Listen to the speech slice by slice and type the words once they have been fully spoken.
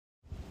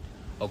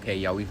Okay,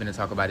 y'all, we finna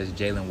talk about this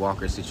Jayland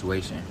Walker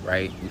situation,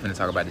 right?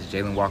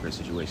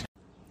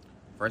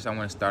 First, I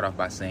want to start off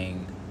by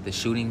saying the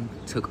shooting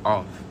took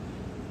off.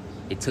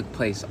 It took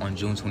place on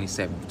June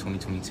 27th,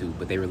 2022,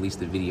 but they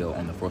released the video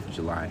on the 4th of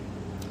July,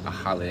 a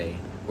holiday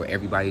where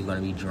everybody's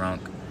gonna be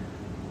drunk,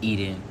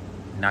 eating,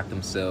 knock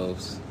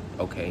themselves,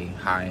 okay,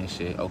 high and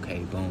shit, okay,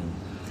 boom.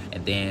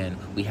 And then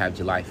we have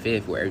July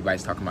 5th where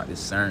everybody's talking about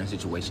this CERN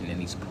situation and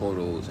these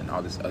portals and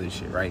all this other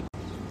shit, right?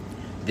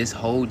 This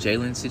whole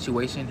Jayland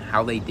situation,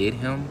 how they did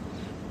him,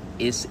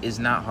 it's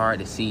not hard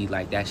to see.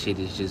 Like, that shit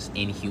is just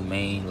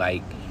inhumane.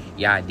 Like,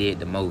 yeah, I did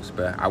the most,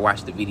 but I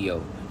watched the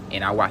video,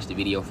 and I watched the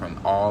video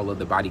from all of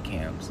the body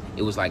cams.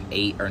 It was like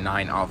 8 or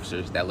 9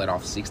 officers that let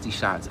off 60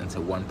 shots into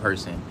one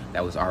person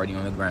that was already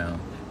on the ground,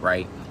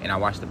 right? And I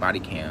watched the body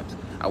cams.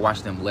 I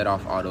watched them let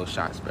off all those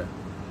shots, bro.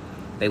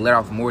 They let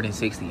off more than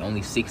 60.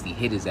 Only 60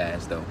 hit his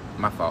ass, though.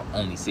 My fault,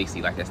 only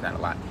 60. Like, that's not a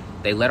lot.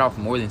 They let off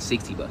more than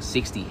 60, but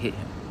 60 hit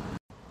him.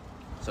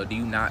 So do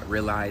you not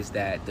realize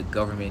that the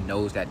government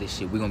knows that this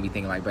shit, we're gonna be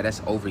thinking like, bro,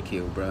 that's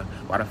overkill, bro.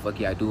 Why the fuck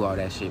y'all do all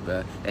that shit,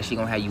 bro? That shit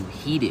gonna have you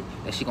heated.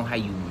 That shit gonna have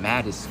you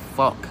mad as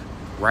fuck,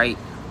 right?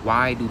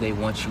 Why do they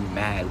want you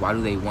mad? Why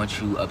do they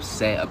want you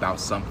upset about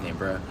something,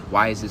 bro?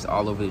 Why is this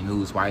all over the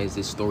news? Why is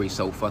this story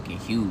so fucking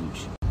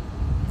huge?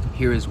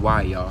 Here is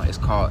why, y'all. It's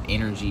called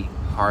energy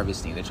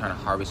harvesting. They're trying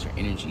to harvest your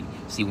energy.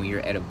 See, when you're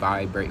at a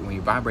when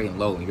you're vibrating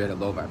low, when you're at a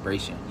low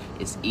vibration,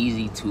 it's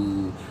easy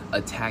to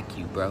attack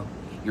you, bro.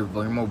 You're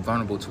more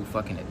vulnerable to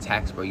fucking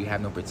attacks, bro. You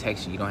have no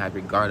protection. You don't have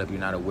your guard up. You're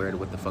not aware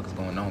of what the fuck is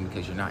going on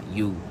because you're not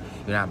you.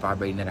 You're not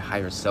vibrating at a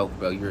higher self,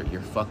 bro.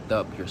 You're fucked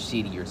up. You're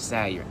shitty. You're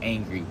sad. You're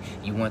angry.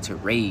 You want to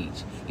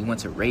rage. You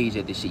want to rage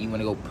at this shit. You want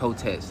to go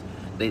protest.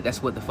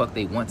 That's what the fuck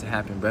they want to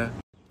happen, bro.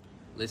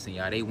 Listen,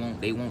 y'all. They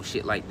want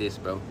shit like this,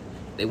 bro.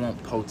 They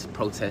want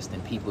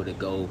protesting people to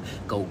go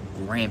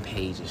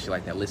rampage and shit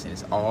like that. Listen,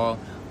 it's all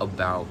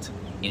about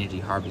energy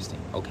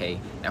harvesting, okay?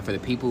 Now, for the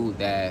people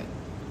that,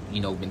 you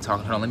know, been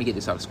talking, hold on, let me get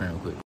this off the screen real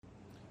quick.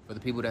 For the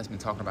people that's been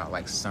talking about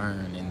like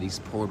CERN and these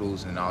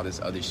portals and all this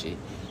other shit,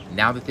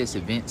 now that this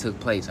event took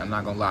place, I'm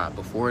not gonna lie,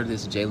 before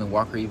this Jayland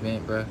Walker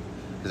event, bro,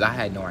 because I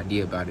had no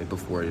idea about it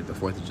before the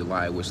 4th of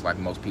July, which like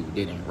most people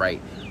didn't, right?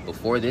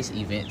 Before this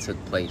event took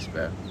place,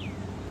 bro,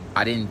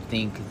 I didn't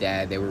think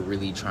that they were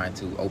really trying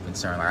to open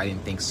CERN. Like, I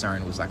didn't think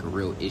CERN was like a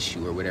real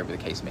issue or whatever the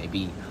case may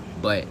be.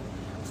 But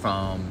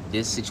from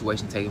this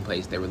situation taking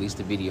place, they released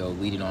a video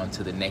leading on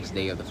to the next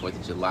day of the 4th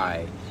of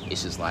July.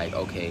 It's just like,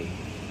 okay,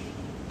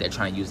 they're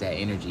trying to use that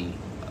energy,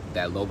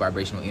 that low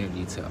vibrational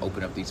energy, to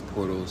open up these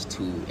portals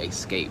to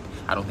escape.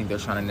 I don't think they're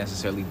trying to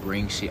necessarily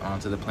bring shit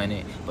onto the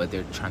planet, but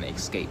they're trying to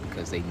escape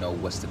because they know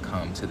what's to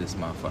come to this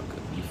motherfucker.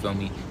 You feel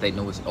me? They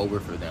know it's over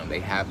for them.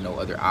 They have no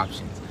other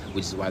options,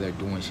 which is why they're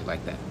doing shit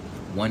like that.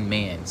 One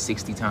man,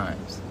 60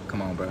 times.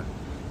 Come on, bro.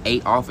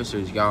 8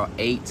 officers, y'all.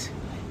 8.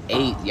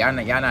 Y'all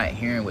not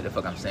hearing what the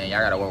fuck I'm saying. Y'all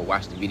gotta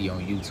watch the video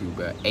on YouTube,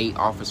 bro. 8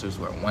 officers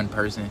were one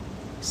person,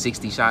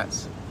 60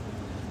 shots.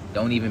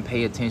 Don't even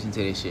pay attention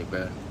to this shit,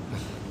 bro.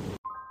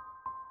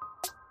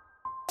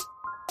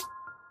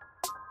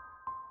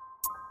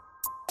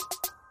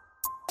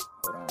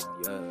 Hold on,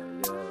 yeah.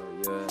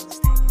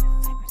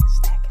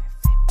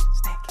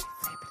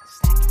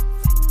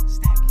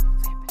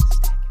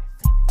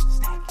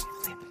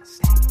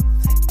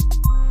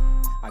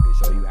 I can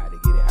show you how to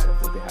get it, how to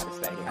flip it, how to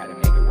stack it, how to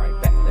make it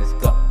right back. Let's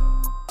go.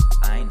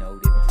 I ain't no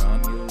different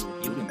from you.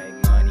 You can make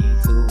money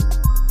too.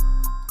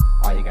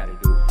 All you gotta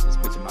do is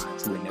put your mind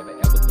to it, never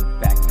ever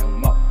look back no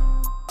more.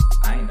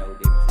 I ain't no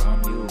different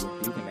from you.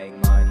 You can make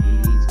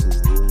money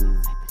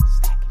too.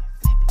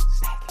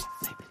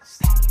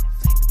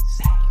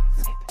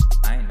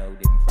 I ain't no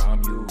different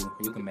from you.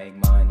 You can make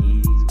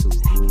money too.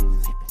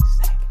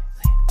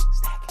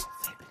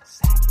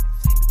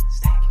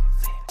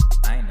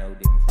 I ain't no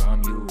different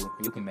from you.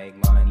 You can make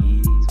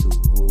money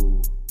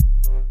too.